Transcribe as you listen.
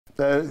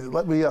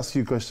Let me ask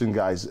you a question,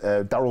 guys.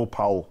 Darryl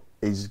Powell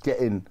is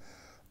getting,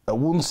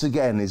 once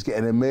again, he's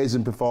getting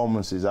amazing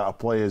performances out of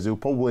players who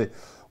probably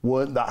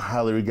weren't that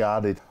highly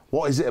regarded.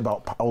 What is it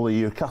about Powell?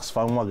 You're a Cas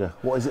fan, Wagga.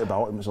 What is it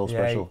about him that's so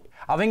special?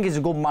 I think he's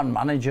a good man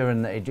manager,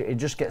 and it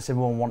just gets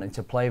everyone wanting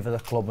to play for the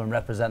club and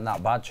represent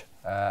that badge.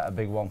 A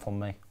big one from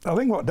me. I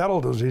think what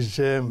Darryl does is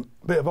a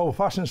bit of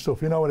old-fashioned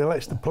stuff, you know, when he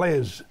lets the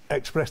players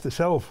express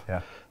themselves.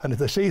 Yeah. And if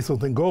they see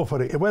something, go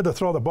for it. Where they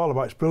throw the ball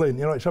about, it's brilliant.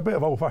 You know, it's a bit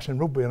of old-fashioned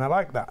rugby, and I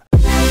like that.